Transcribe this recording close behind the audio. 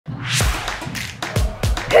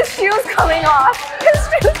His shoe's coming off. His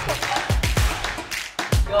shoe's.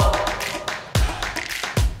 Go.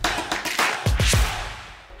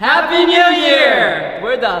 Happy New Year!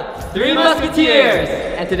 We're the Three Musketeers!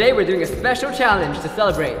 And today we're doing a special challenge to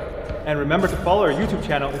celebrate. And remember to follow our YouTube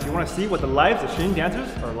channel if you want to see what the lives of Shen dancers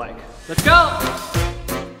are like. Let's go!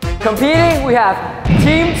 Competing, we have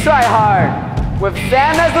Team Try Hard with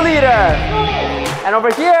Sam as the leader. And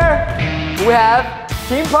over here, we have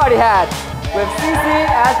Team Party Hat with Cici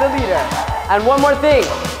as the leader. And one more thing,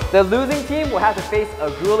 the losing team will have to face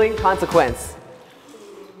a grueling consequence.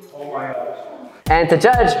 Oh my gosh. And to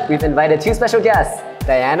judge, we've invited two special guests,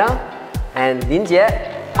 Diana and Lin Jie.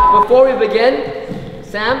 Before we begin,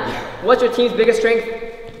 Sam, what's your team's biggest strength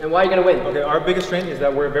and why are you going to win? Okay, our biggest strength is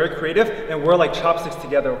that we're very creative and we're like chopsticks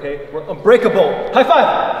together, okay? We're unbreakable. High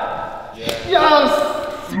five! Yes!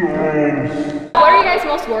 Yes! What are you guys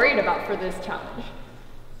most worried about for this challenge?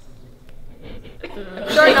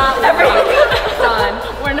 We're not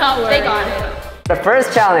done. We're not worried. They got it. The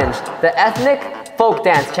first challenge, the ethnic folk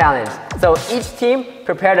dance challenge. So each team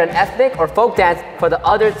prepared an ethnic or folk dance for the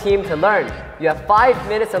other team to learn. You have 5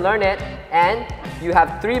 minutes to learn it, and you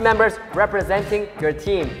have 3 members representing your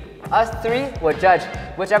team. Us 3 will judge.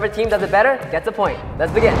 Whichever team does it better gets a point.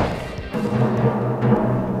 Let's begin.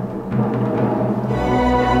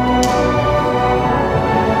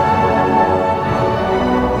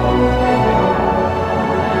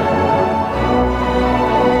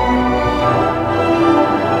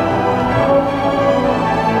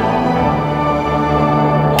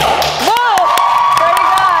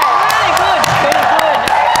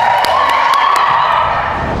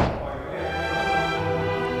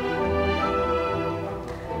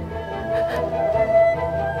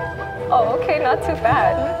 Oh, okay, not too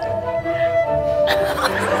bad.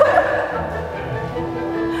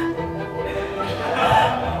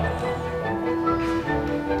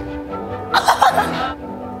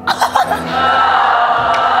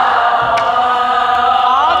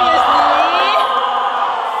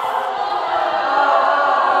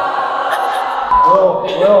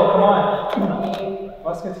 Will, come on.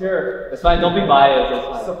 Musketeer. It's fine, don't be biased. It's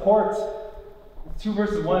fine. Support. It's 2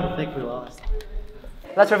 versus 1. I think we lost.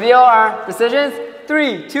 Let's reveal our decisions.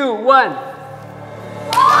 3, 2, 1.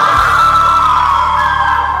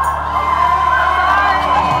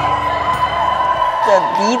 The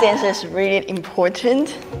lead dancer is really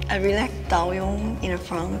important. I really like Dao Yong in the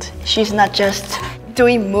front. She's not just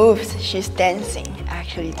doing moves, she's dancing,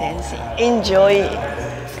 actually dancing. Enjoy it.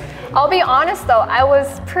 I'll be honest though, I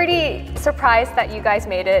was pretty surprised that you guys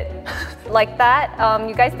made it like that.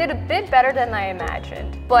 You guys did a bit better than I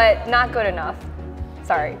imagined, but not good enough.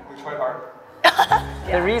 Sorry. We tried hard.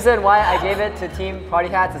 The reason why I gave it to Team Party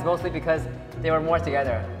Hats is mostly because they were more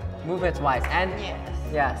together, movements-wise, and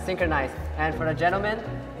yeah, synchronized. And for the gentlemen,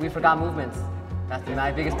 we forgot movements. That's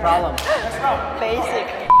my biggest problem. Basic.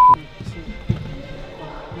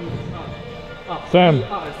 Sam,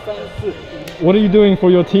 what are you doing for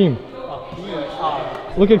your team?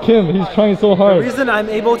 Look at Kim, he's trying so hard. The reason I'm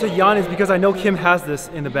able to yawn is because I know Kim has this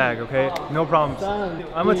in the bag, okay? No problems.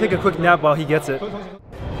 I'm gonna take a quick nap while he gets it.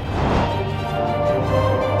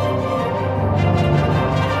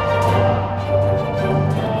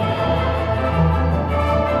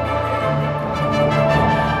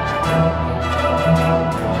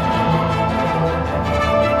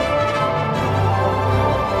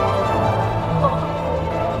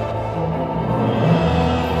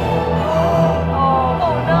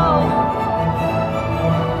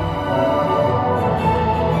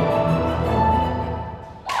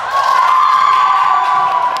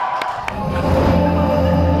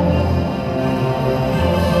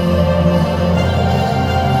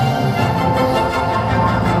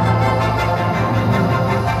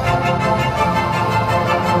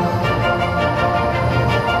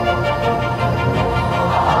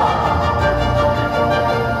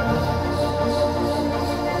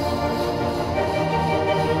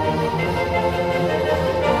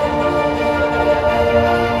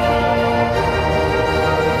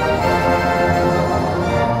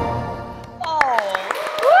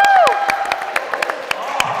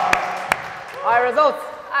 Results.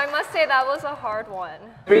 I must say that was a hard one.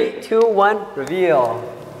 3, 2, 1, reveal.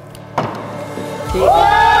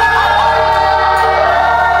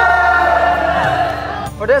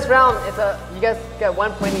 For this round, you guys get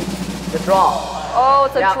 1 point each. The draw. Oh,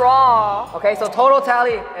 it's a draw. Okay, so total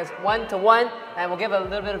tally is 1-1, and we'll give a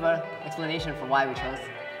little bit of an explanation for why we chose.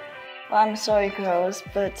 Well, I'm sorry, girls,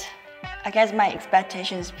 but I guess my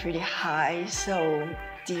expectation is pretty high, so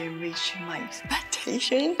didn't reach my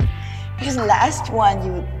expectation. Because last one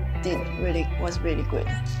you did was really good.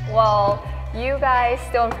 Well, You guys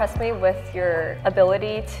still impress me with your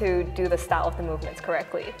ability to do the style of the movements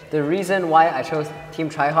correctly. The reason why I chose Team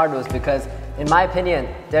Tryhard was because, in my opinion,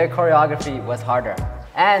 their choreography was harder.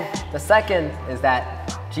 And the second is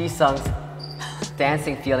that Ji-sung's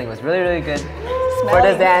dancing feeling was really, really good for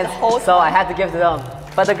this dance, so I had to give it to them.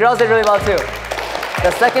 But the girls did really well too.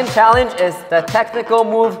 The second challenge is the technical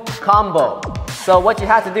move combo. So what you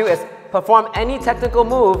have to do is perform any technical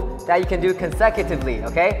move that you can do consecutively,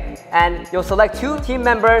 okay? And you'll select 2 team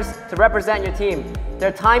members to represent your team.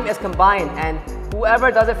 Their time is combined, and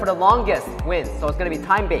whoever does it for the longest wins. So it's gonna be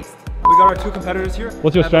time-based. We got our 2 competitors here.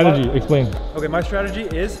 What's your strategy? Explain. Okay, my strategy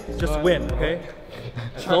is just win, okay?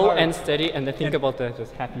 Slow and steady, and then think about the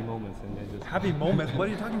just happy moments, and then just Happy moments? What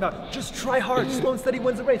are you talking about? Just try hard. Slow and steady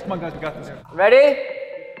wins the race. Come on, guys, we got this. Ready?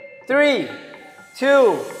 3,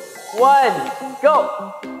 2, 1,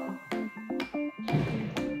 go!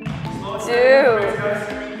 Dude.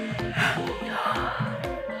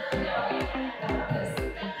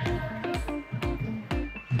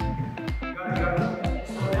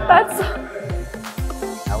 That's...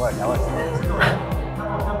 That worked, that worked.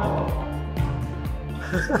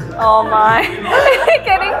 Oh my.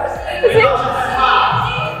 Kidding?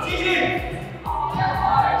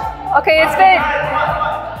 Okay,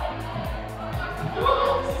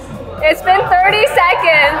 it's been 30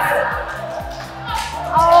 seconds.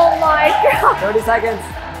 Oh my god. 30 seconds.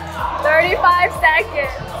 35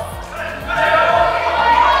 seconds.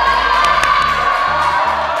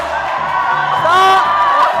 Stop!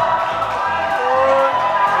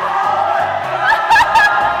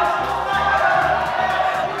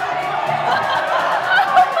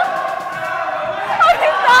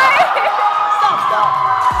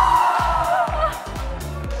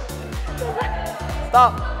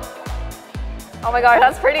 Stop. Oh my god,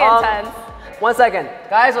 that's pretty intense. 1 second.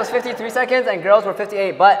 Guys was 53 seconds and girls were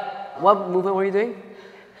 58. But what movement were you doing?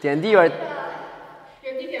 点地 or?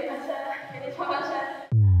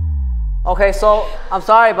 Okay, so I'm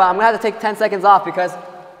sorry, but I'm gonna have to take 10 seconds off because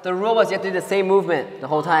the rule was you have to do the same movement the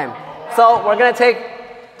whole time. So we're gonna take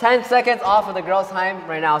 10 seconds off of the girls' time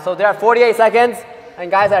right now. So they're at 48 seconds and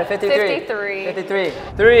guys are at 53. 53.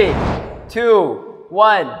 3, 2,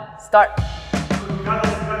 1, start.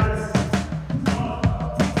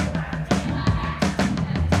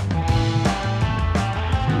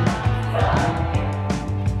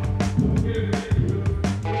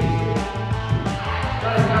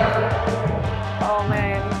 Oh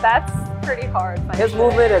man, that's pretty hard. This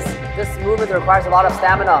movement requires a lot of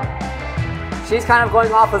stamina. She's kind of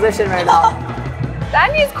going off position right now.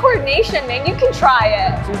 That needs coordination, man. You can try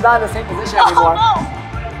it. She's not in the same position anymore.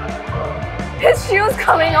 His shoe's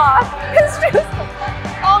coming off. His shoe's.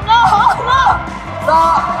 Oh no! Oh no!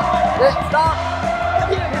 Stop! Stop!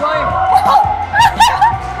 Keep going.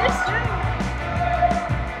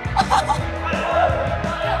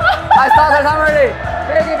 I stopped the time already.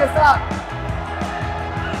 Maybe you can stop.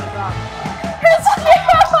 His shoe.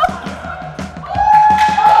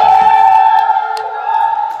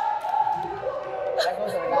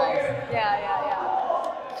 Yeah.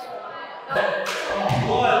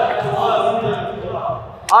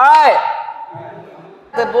 All right.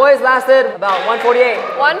 The boys lasted about 148.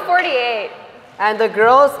 148. And the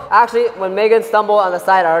girls, actually, when Megan stumbled on the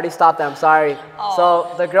side, I already stopped them, sorry. Oh.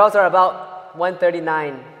 So the girls are about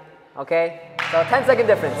 139, okay? So 10-second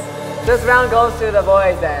difference. This round goes to the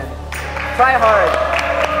boys then. Try hard.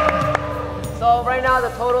 So right now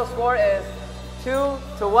the total score is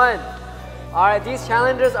 2-1. All right, these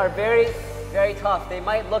challenges are very, very tough. They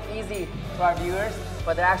might look easy to our viewers,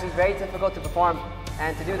 but they're actually very difficult to perform.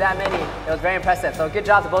 And to do that many, it was very impressive. So good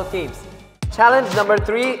job to both teams. Challenge number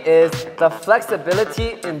 3 is the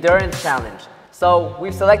Flexibility Endurance Challenge. So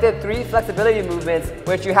we've selected 3 flexibility movements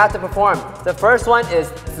which you have to perform. The first one is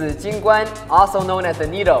紫金冠, also known as the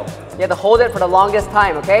needle. You have to hold it for the longest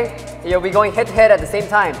time, okay? You'll be going head to head at the same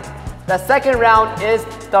time. The second round is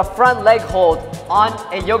the front leg hold on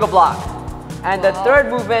a yoga block. And the third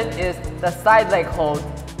movement is the side leg hold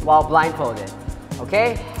while blindfolded.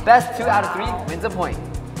 Okay? Best 2 out of 3 wins a point.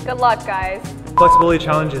 Good luck, guys. Flexibility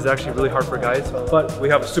challenge is actually really hard for guys, but we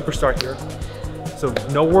have a superstar here. So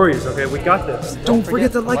no worries, okay? We got this. Don't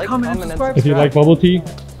forget to like, comment, and subscribe. If you like bubble tea,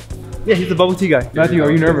 Yeah, he's the bubble tea guy. Matthew, are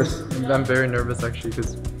you nervous? I'm very nervous actually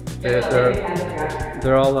because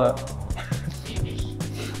they're all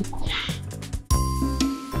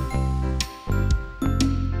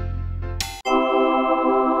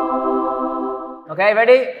Okay,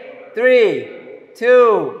 ready? 3,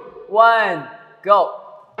 2, 1, go.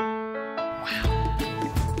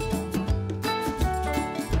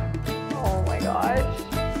 Oh my gosh.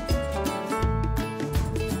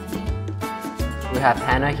 have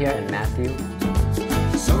Hannah here and Matthew.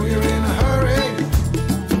 So you're in a hurry?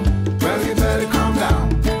 Well, you better calm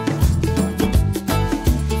down.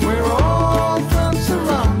 We're all friends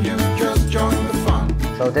around you, just join the fun.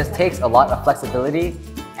 So this takes a lot of flexibility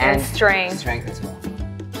and strength. Strength as well.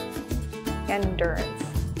 And endurance.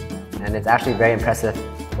 And it's actually very impressive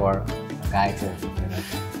for a guy to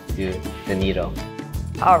do the needle.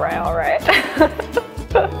 All right, all right.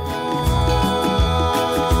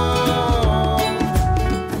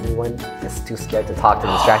 Everyone is too scared to talk to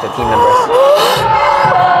distract the team members.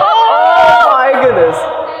 Oh my goodness!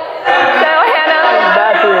 So Hannah.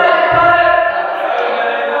 Matthew.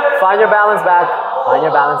 Find your balance back. Find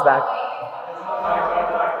your balance back.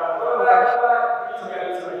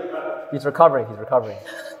 He's recovering, he's recovering.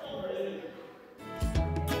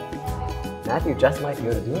 Matthew just might be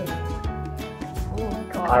able to do it. Oh my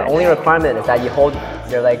God. Our only requirement is that you hold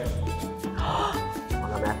your leg. Oh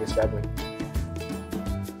no, Matthew's struggling.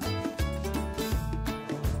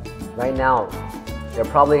 Right now, you're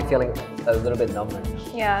probably feeling a little bit numb right now.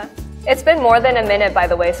 Yeah. It's been more than a minute, by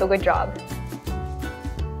the way, so good job.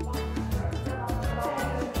 Oh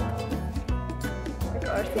my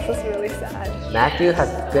gosh, this is really sad. Matthew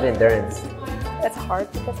has good endurance. It's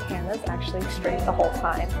hard because Hannah's actually straight the whole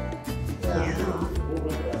time. Yeah.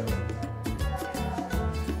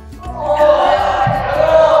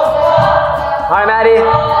 All right, Maddie.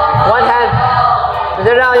 One hand.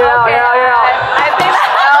 You're down, you're out, Okay, you're out, you're out. I think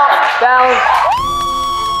Out, down.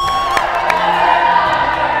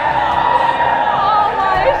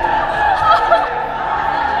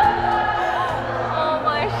 Oh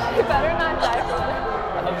my, she better not die from it.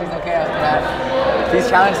 I hope she's okay after that. These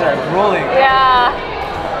challenges are grueling. Yeah.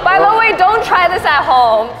 By the way, don't try this at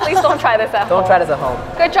home. Please don't try this at home. Don't try this at home.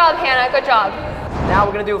 Good job, Hannah. Good job. Now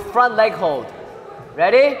we're gonna do front leg hold.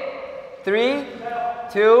 Ready? 3,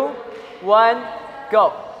 2, 1,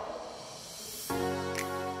 go.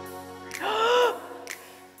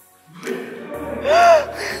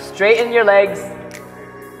 Straighten your legs.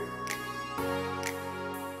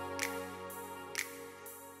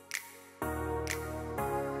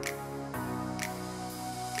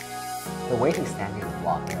 The way he's standing is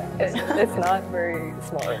blocked, right? It's not very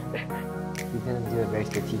smart. He's gonna do it very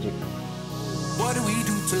strategic. What do we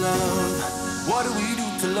do to love? What do we do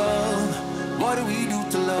to love? What do we do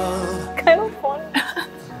to love? Kind of fun.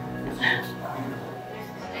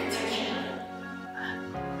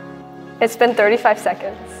 It's been 35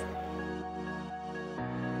 seconds.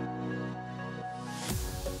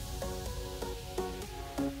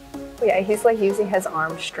 Yeah, he's like using his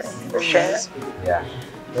arm strength for sure. Yeah.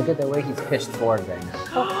 Look at the way he's pitched forward right now.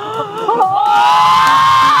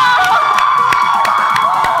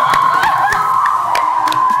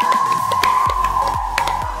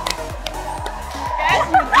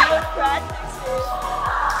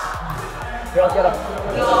 Girls, get up.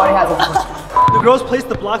 Party hats. The girls placed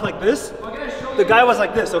the block like this. The guy was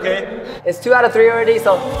like this, okay? It's 2 out of 3 already,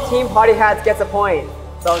 so Team Party Hats gets a point.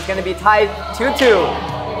 So it's gonna be tied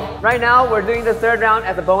 2-2. Right now, we're doing the third round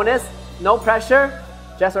as a bonus. No pressure,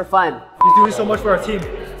 just for fun. He's doing so much for our team.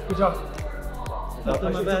 Good job. I've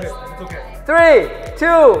done my best. It's okay. 3,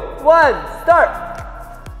 2, 1, start.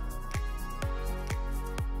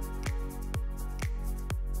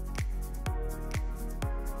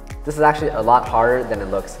 This is actually a lot harder than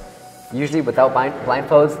it looks. Usually without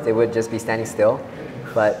blindfolds, they would just be standing still.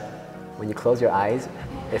 But when you close your eyes,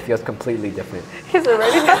 it feels completely different. He's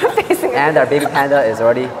already not facing it. And our baby panda is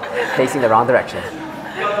already facing the wrong direction.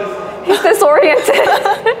 He's disoriented.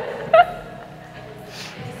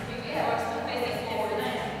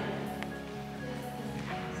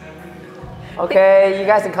 Okay, you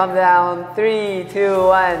guys can come down. 3, 2,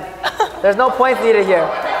 1. There's no points needed here.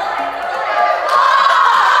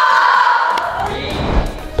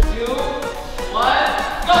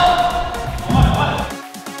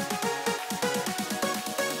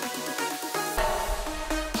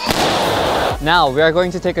 Now we are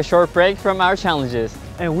going to take a short break from our challenges.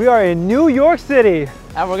 And we are in New York City.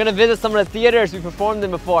 And we're gonna visit some of the theaters we performed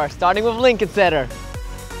in before, starting with Lincoln Center.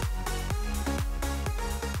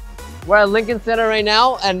 We're at Lincoln Center right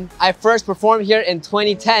now, and I first performed here in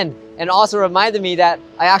 2010, and also reminded me that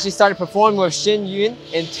I actually started performing with Shen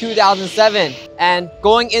in 2007. And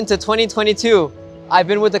going into 2022, I've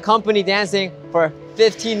been with the company dancing for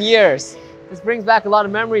 15 years. This brings back a lot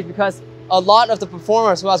of memories because a lot of the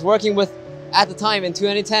performers who I was working with at the time in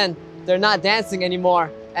 2010, they're not dancing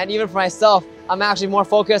anymore. And even for myself, I'm actually more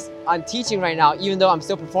focused on teaching right now, even though I'm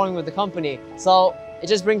still performing with the company. So it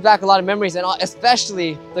just brings back a lot of memories, and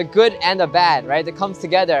especially the good and the bad, right? That comes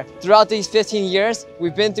together. Throughout these 15 years,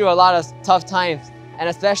 we've been through a lot of tough times. And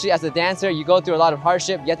especially as a dancer, you go through a lot of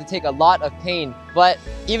hardship, you have to take a lot of pain. But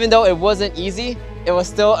even though it wasn't easy, it was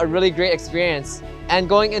still a really great experience. And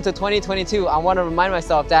going into 2022, I want to remind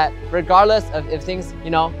myself that regardless of if things,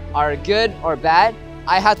 are good or bad,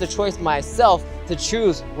 I have the choice myself to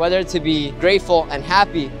choose whether to be grateful and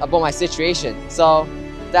happy about my situation. So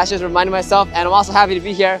that's just reminding myself, and I'm also happy to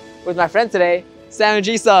be here with my friend today, Sam and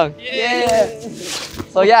Ji-sung. Yeah!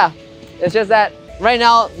 So yeah, it's just that right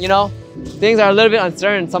now, things are a little bit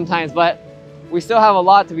uncertain sometimes, but we still have a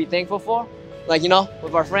lot to be thankful for. Like,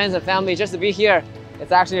 with our friends and family, just to be here,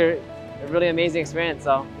 it's actually a really amazing experience,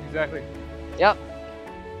 so. Exactly. Yep.